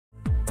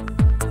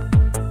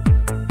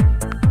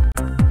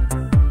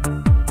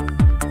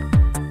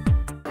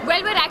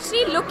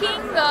really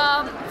looking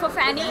for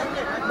Fanny.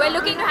 We're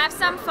looking to have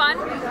some fun,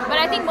 but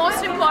I think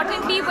most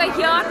importantly, we're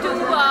here to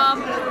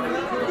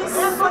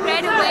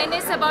spread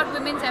awareness about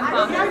women's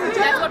empowerment.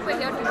 That's what we're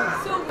here to do.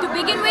 To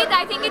begin with,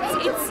 I think it's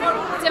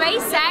a very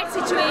sad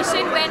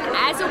situation when,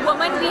 as a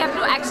woman, we have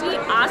to actually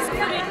ask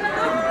for it,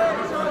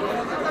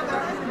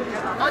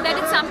 or that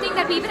it's something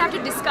that we even have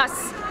to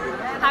discuss.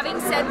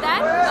 Having said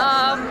that,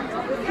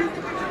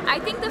 I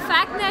think the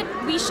fact that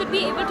we should be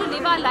able to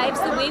live our lives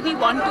the way we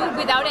want to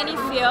without any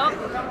fear,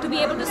 to be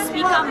able to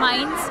speak our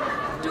minds,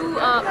 to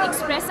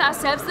express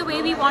ourselves the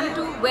way we want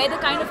to, wear the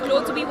kind of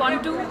clothes we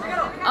want to,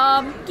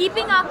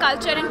 keeping our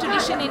culture and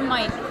tradition in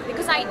mind.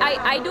 Because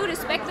I do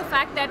respect the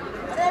fact that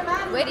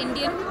we're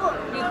Indian,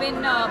 we've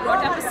been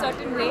brought up a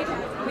certain way,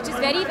 which is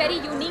very, very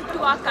unique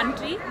to our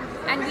country.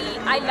 And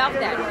I love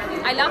that.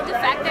 I love the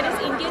fact that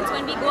as Indians,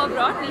 when we go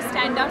abroad, we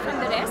stand out from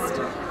the rest.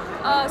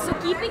 So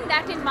keeping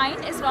that in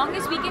mind, as long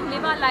as we can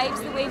live our lives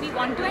the way we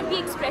want to and be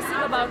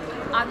expressive about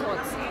our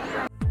thoughts.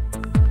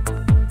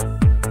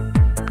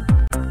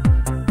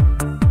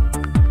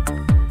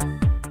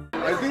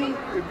 I think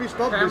if we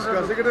stop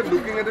discussing it and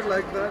looking at it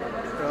like that,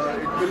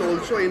 it will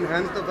also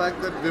enhance the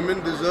fact that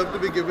women deserve to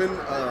be given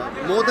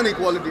more than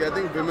equality. I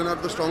think women are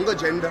the stronger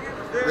gender.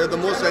 They're the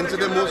more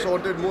sensitive, more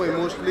sorted, more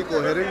emotionally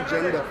coherent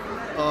gender.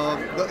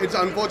 It's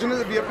unfortunate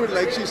that we have to,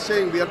 like she's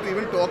saying, we have to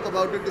even talk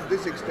about it to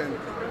this extent.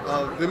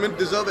 Women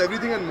deserve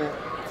everything and more.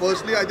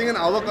 Firstly, I think in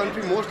our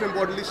country, most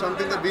importantly,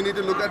 something that we need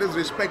to look at is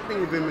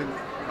respecting women,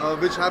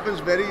 which happens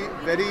very,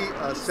 very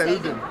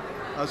seldom.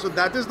 So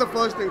that is the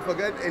first thing.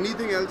 Forget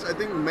anything else. I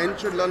think men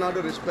should learn how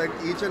to respect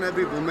each and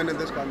every woman in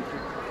this country.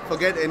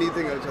 Forget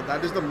anything else.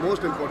 That is the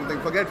most important thing.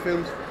 Forget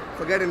films.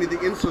 Forget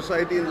anything in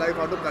society, in life,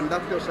 how to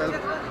conduct yourself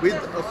with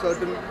a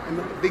certain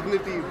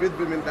dignity with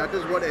women. That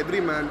is what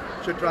every man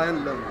should try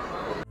and learn.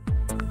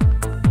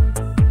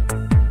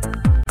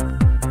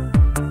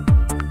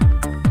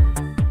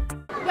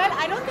 Well,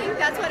 I don't think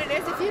that's what it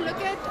is. If you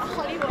look at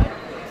Hollywood,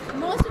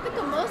 most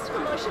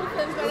commercial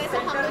films, whether it's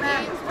Hunger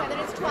Games, whether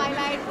it's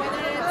Twilight, whether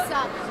it's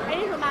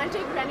any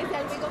romantic Renée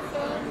Zellweger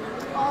film,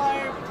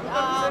 or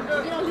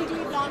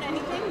Legally Blonde,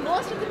 anything,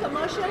 most of the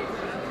commercial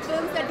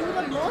films that do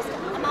the most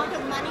amount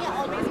of money are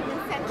always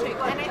women-centric.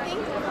 And I think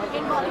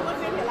in Bollywood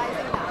we're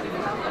realizing that.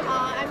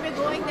 And we're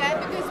going there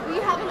because we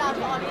have a large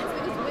audience,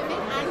 because women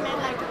and men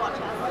like to watch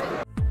us.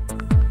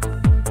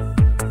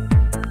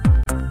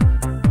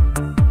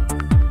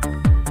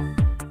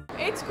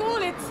 It's cool,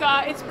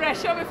 it's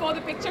pressure before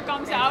the picture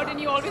comes out, and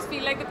you always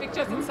feel like the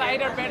pictures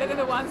inside are better than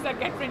the ones that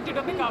get printed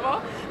on the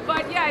cover.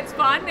 But yeah, it's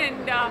fun,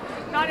 and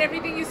not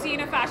everything you see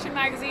in a fashion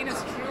magazine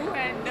is true,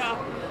 and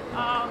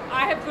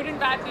I have good and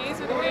bad days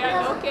with the way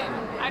I look,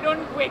 and I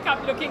don't wake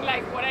up looking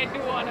like what I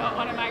do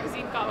on a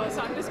magazine cover,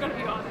 so I'm just going to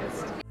be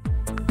honest.